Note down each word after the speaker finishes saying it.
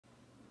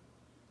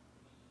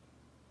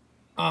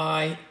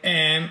I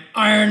am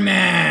Iron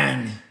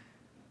Man.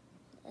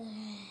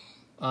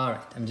 All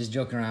right, I'm just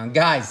joking around.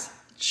 Guys,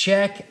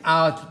 check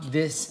out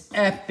this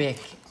epic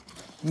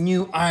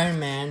new Iron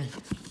Man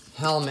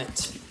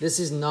helmet.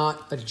 This is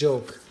not a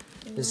joke.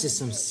 This is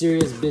some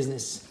serious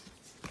business.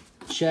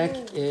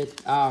 Check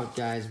it out,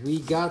 guys.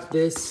 We got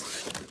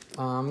this.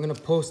 I'm gonna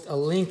post a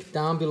link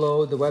down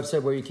below the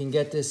website where you can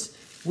get this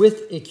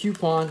with a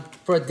coupon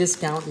for a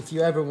discount if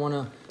you ever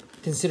wanna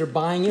consider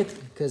buying it,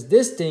 because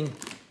this thing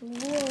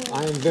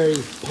I am very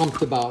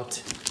pumped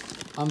about.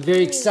 I'm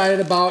very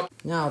excited about.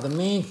 Now the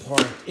main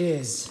part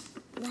is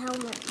the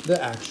helmet.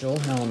 The actual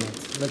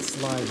helmet. Let's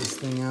slide this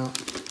thing out.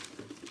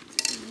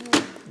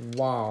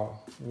 Wow,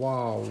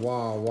 wow,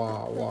 wow,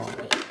 wow, wow.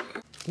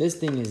 This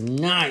thing is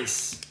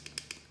nice.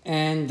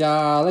 And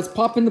let's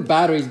pop in the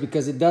batteries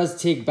because it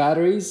does take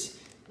batteries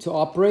to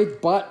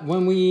operate. But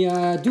when we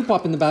do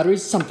pop in the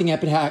batteries, something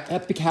epic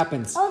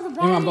happens. Oh, the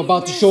battery. And I'm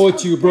about to show it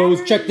to you,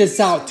 bros. Check this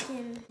out.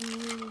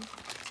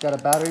 It's got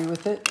a battery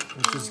with it,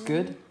 which is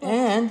good.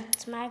 And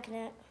it's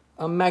magnet.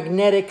 A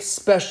magnetic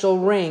special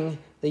ring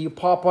that you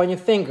pop on your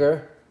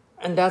finger,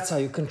 and that's how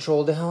you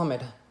control the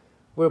helmet.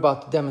 We're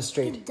about to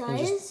demonstrate. It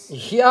does?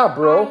 Yeah,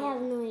 bro. I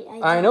have no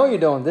idea. I know you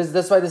don't.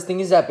 That's why this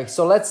thing is epic.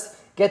 So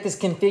let's get this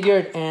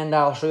configured and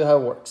I'll show you how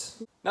it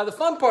works. Now the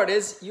fun part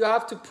is you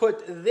have to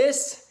put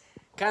this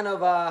kind of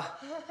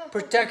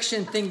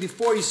protection thing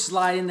before you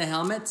slide in the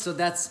helmet. So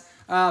that's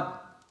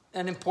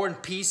an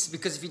important piece,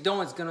 because if you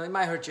don't, it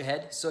might hurt your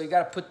head. So you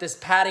gotta put this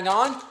padding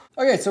on.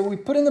 Okay, so we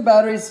put in the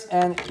batteries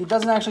and it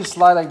doesn't actually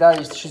slide like that.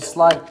 It should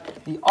slide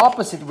the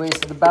opposite way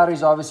so the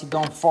batteries obviously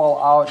don't fall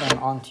out and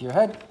onto your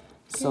head.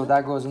 So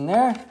that goes in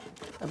there,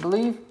 I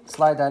believe.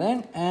 Slide that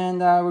in and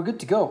we're good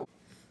to go.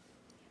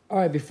 All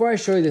right, before I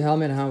show you the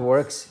helmet and how it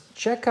works,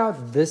 check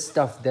out this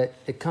stuff that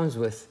it comes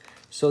with.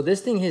 So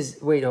this thing is,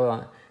 wait, hold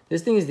on.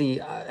 This thing is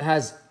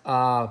has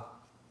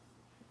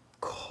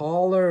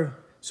collar.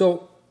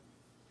 So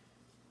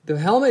the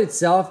helmet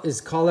itself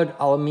is colored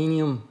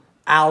aluminum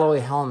alloy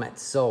helmet.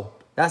 So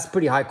that's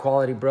pretty high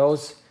quality,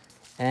 bros.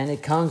 And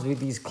it comes with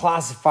these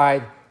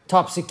classified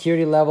top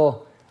security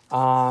level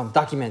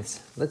documents.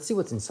 Let's see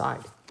what's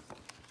inside.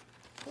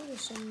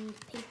 There's some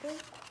paper.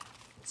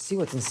 Let's see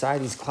what's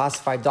inside these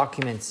classified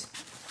documents.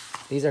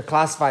 These are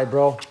classified,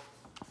 bro.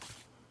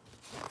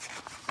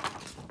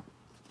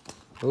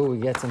 Oh, we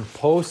get some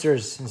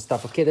posters and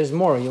stuff. Okay, there's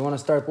more. You want to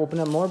start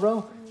opening up more,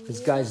 bro? This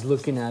guy's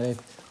looking at it.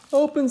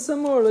 Open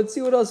some more. Let's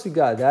see what else we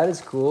got. That is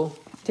cool.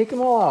 Take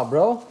them all out,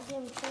 bro. Okay,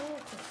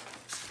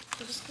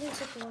 I'm just gonna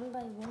take one by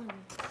one.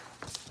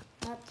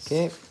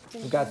 Okay,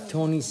 we got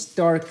Tony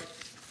Stark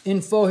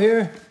info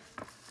here.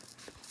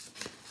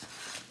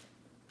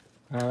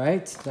 All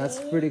right, that's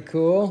pretty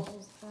cool.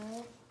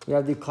 We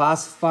have the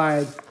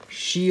classified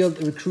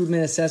Shield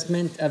Recruitment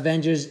Assessment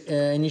Avengers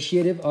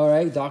Initiative. All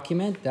right,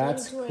 document.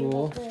 That's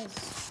cool.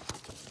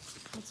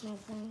 That's my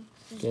thing.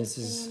 This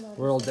is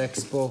World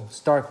Expo,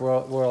 Stark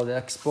World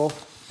Expo.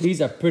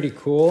 These are pretty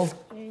cool.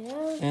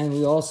 And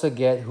we also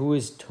get who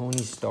is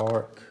Tony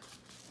Stark.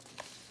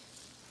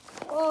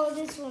 Oh,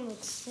 this one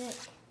looks sick.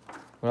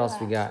 What else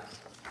we got?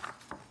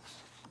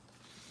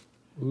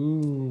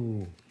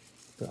 Ooh,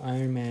 the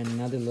Iron Man,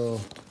 another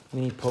little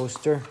mini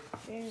poster.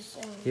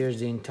 Here's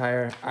the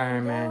entire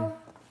Iron Man.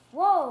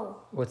 Whoa!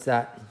 What's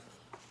that?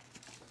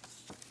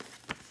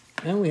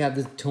 And we have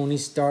the Tony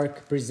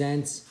Stark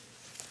Presents.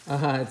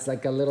 It's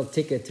like a little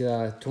ticket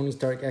to Tony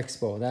Stark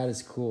Expo. That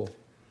is cool.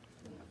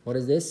 What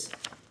is this?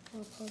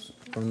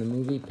 From the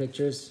movie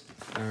pictures.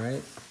 All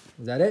right.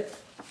 Is that it?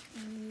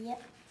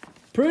 Yep.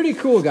 Pretty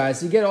cool,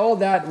 guys. You get all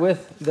that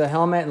with the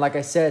helmet. Like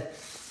I said,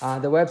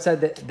 the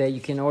website that you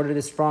can order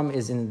this from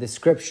is in the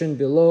description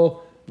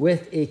below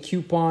with a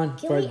coupon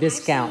for a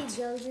discount.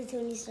 Go to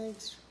Tony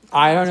Stark's?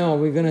 I don't know.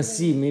 We're going to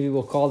see. Maybe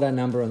we'll call that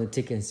number on the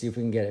ticket and see if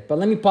we can get it. But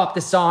let me pop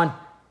this on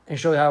and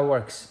show you how it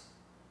works.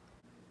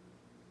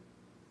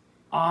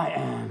 I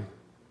am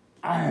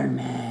Iron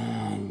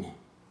Man.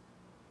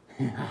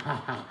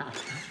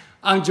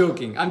 I'm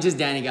joking. I'm just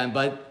Danny Gunn.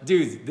 But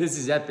dude, this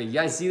is epic. You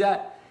guys see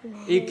that?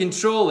 You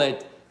control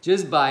it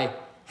just by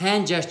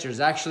hand gestures.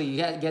 Actually, you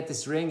get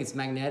this ring. It's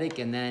magnetic.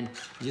 And then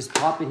you just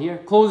pop it here.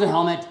 Close the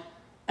helmet.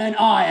 And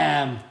I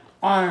am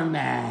Iron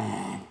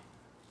Man.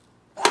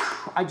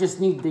 I just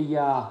need the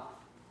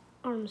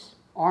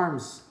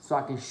arms so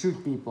I can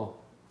shoot people.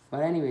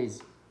 But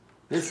anyways,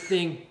 this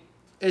thing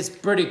is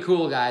pretty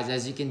cool, guys.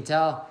 As you can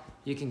tell,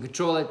 you can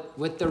control it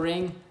with the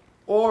ring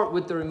or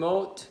with the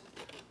remote.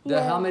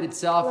 The helmet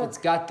itself, it's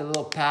got the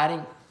little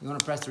padding. You want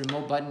to press the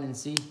remote button and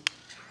see?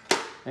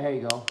 There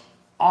you go.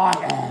 I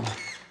am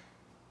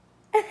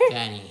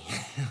Danny.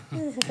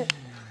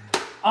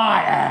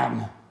 I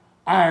am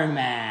Iron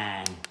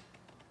Man.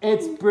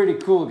 It's pretty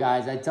cool,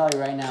 guys. I tell you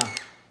right now.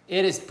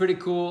 It is pretty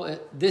cool.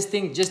 This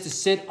thing just to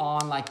sit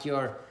on like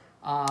your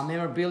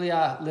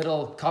memorabilia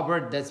little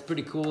cupboard. That's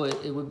pretty cool.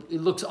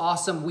 It looks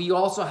awesome. We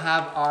also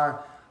have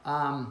our,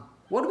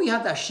 what do we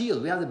have? That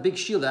shield. We have the big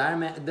shield,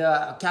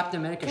 the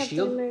Captain America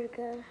shield.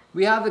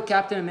 We have the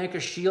Captain America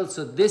shield.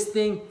 So this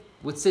thing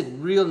would sit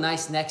real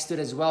nice next to it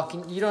as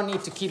well. You don't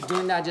need to keep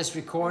doing that, just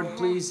record,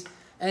 please.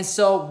 And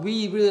so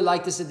we really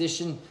like this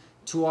addition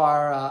to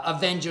our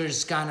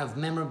Avengers kind of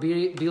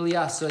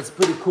memorabilia, so it's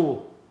pretty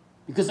cool.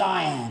 Because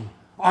I am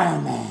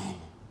Iron Man.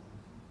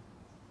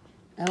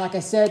 And like I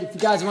said, if you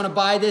guys want to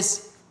buy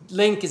this,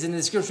 link is in the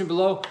description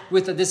below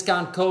with a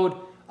discount code.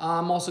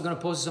 I'm also going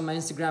to post this on my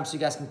Instagram so you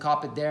guys can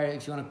cop it there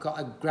if you want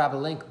to grab a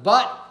link.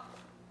 But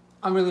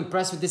I'm really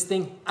impressed with this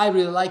thing. I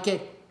really like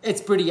it. It's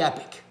pretty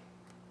epic.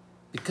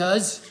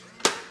 Because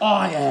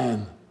I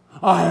am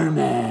Iron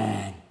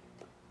Man.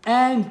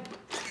 And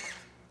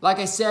like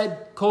I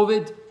said,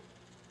 COVID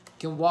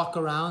can walk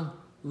around.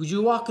 Would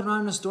you walk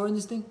around in a store in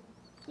this thing?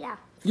 Yeah.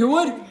 You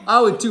would?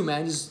 I would too,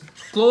 man. Just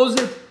close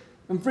it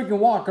and freaking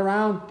walk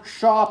around,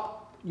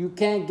 shop. You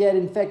can't get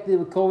infected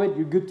with COVID.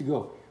 You're good to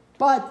go.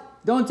 But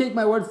don't take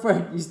my word for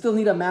it. You still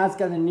need a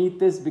mask underneath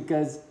this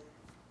because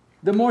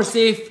the more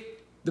safe,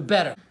 the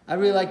better. I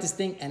really like this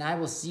thing, and I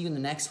will see you in the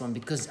next one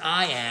because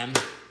I am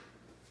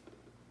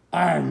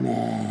Iron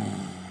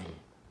Man.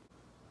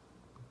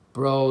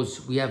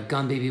 Bros, we have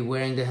Gun Baby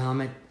wearing the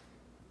helmet.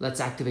 Let's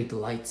activate the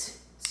lights.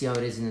 See how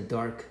it is in the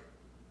dark.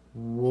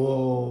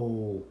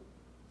 Whoa.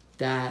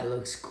 That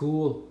looks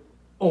cool.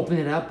 Open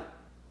it up.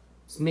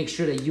 Just make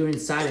sure that you're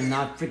inside and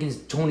not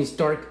freaking Tony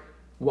Stark.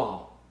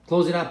 Wow.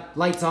 Close it up.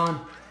 Lights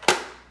on.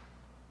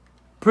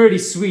 Pretty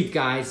sweet,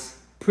 guys.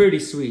 Pretty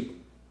sweet.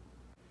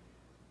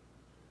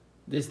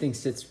 This thing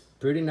sits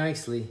pretty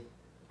nicely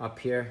up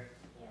here.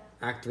 Yeah.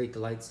 Activate the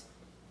lights.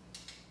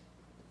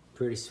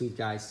 Pretty sweet,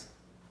 guys.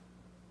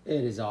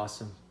 It is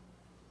awesome.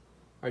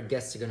 Our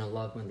guests are gonna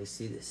love when they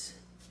see this.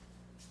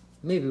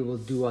 Maybe we'll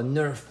do a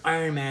Nerf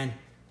Iron Man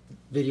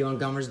video on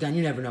Gummer's Gun.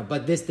 You never know.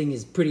 But this thing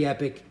is pretty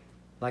epic,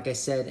 like I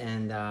said,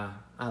 and I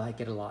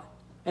like it a lot.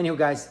 Anyway,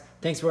 guys,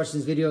 thanks for watching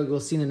this video. We'll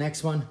see you in the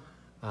next one.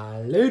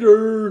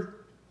 Later.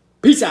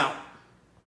 Peace out.